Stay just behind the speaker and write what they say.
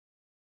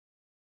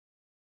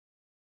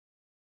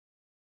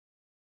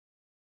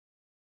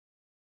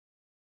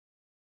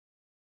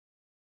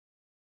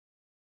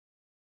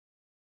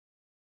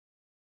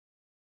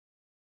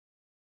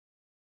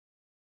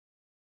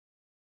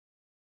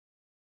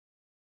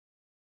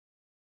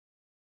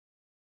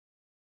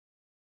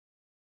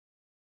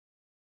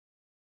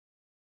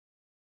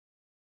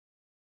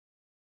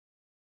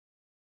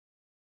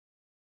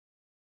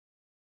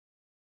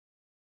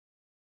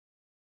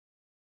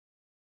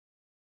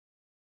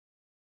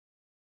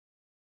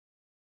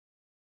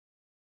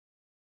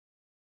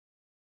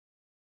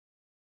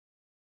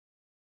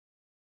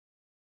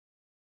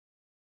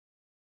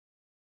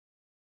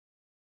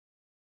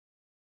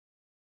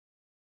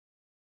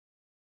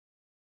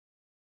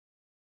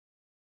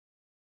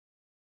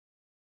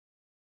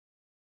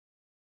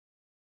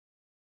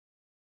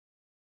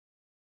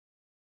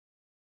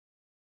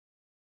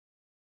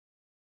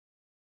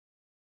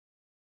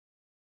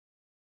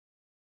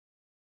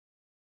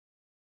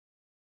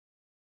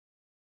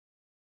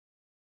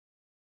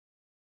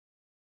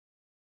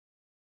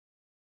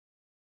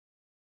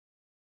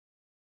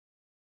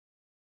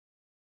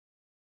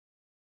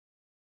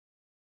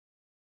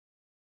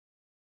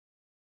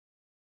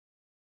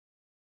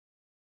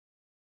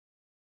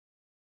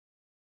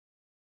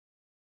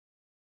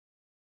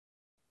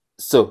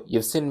So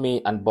you've seen me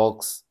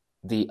unbox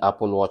the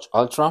Apple Watch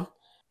Ultra,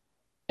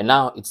 and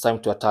now it's time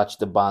to attach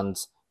the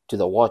bands to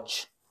the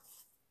watch.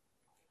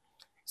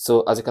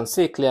 So as you can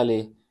see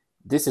clearly,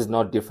 this is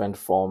not different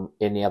from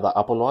any other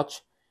Apple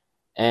Watch.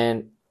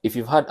 And if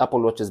you've had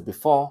Apple Watches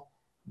before,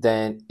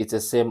 then it's the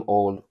same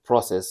old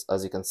process.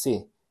 As you can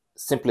see,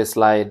 simply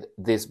slide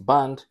this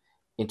band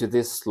into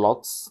these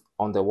slots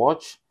on the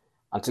watch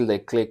until they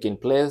click in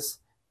place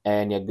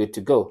and you're good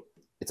to go.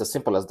 It's as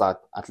simple as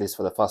that, at least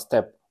for the first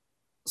step.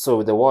 So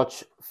with the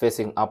watch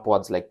facing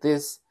upwards like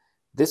this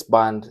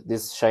band,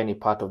 this shiny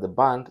part of the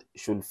band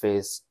should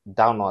face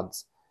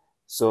downwards.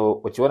 So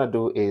what you want to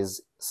do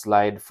is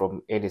slide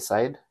from any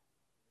side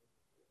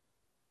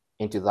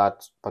into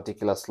that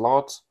particular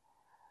slot,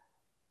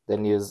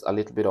 then use a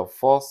little bit of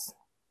force,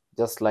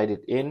 just slide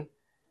it in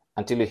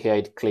until you hear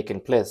it click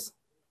in place.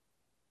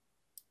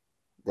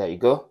 There you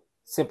go,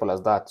 simple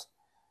as that.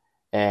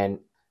 And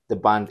the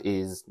band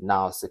is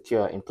now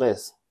secure in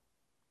place.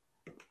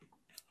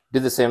 Do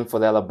the same for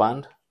the other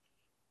band.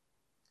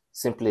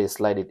 Simply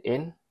slide it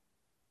in,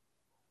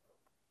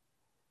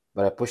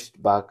 but I pushed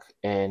it back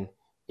and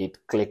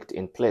it clicked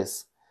in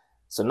place.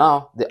 So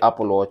now the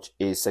Apple Watch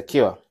is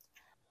secure.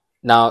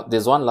 Now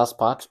there's one last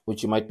part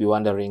which you might be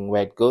wondering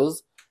where it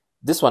goes.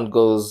 This one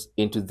goes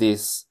into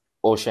these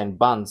Ocean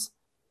bands.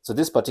 So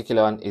this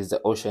particular one is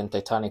the Ocean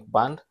Titanic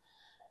band,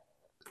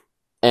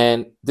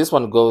 and this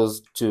one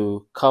goes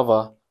to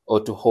cover or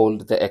to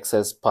hold the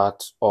excess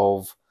part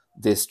of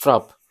the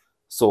strap.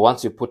 So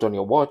once you put on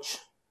your watch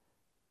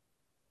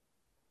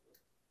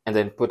and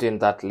then put in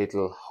that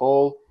little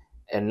hole,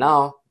 and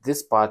now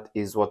this part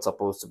is what's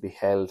supposed to be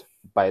held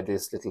by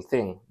this little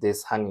thing,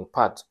 this hanging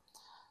part.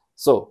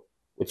 So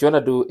what you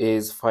want to do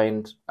is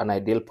find an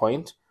ideal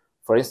point.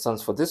 For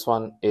instance, for this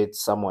one,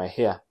 it's somewhere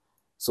here.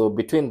 So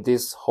between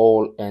this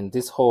hole and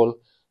this hole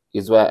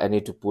is where I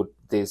need to put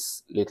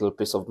this little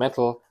piece of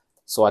metal,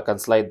 so I can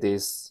slide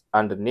this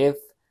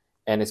underneath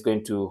and it's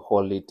going to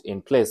hold it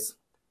in place.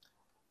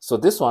 So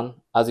this one,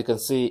 as you can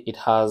see, it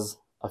has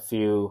a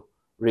few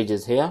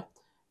ridges here,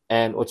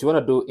 and what you want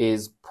to do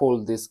is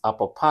pull this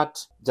upper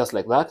part just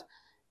like that,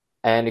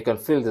 and you can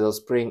feel there's a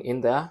spring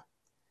in there.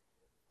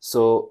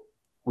 So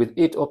with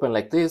it open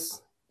like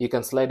this, you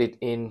can slide it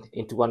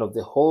into one of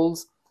the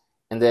holes,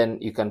 and then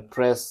you can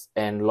press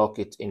and lock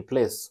it in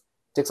place.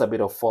 It takes a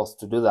bit of force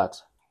to do that.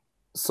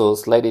 So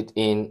slide it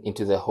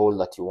into the hole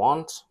that you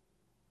want.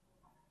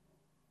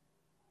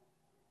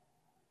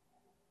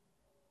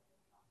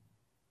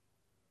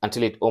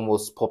 Until it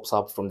almost pops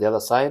up from the other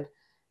side.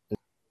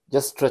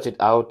 Just stretch it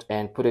out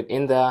and put it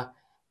in there,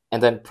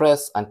 and then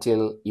press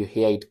until you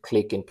hear it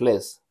click in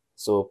place.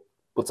 So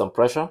put some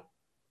pressure.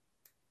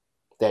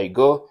 There you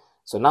go.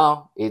 So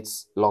now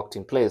it's locked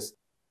in place.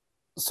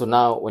 So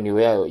now when you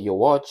wear your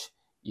watch,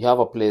 you have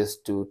a place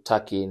to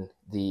tuck in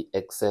the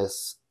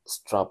excess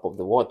strap of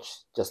the watch,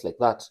 just like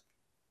that.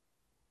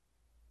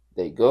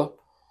 There you go.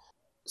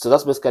 So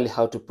that's basically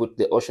how to put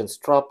the Ocean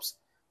straps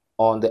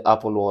on the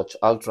Apple Watch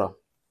Ultra.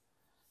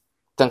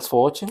 Thanks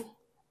for watching.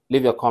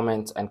 Leave your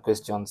comments and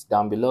questions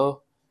down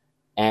below,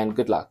 and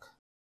good luck.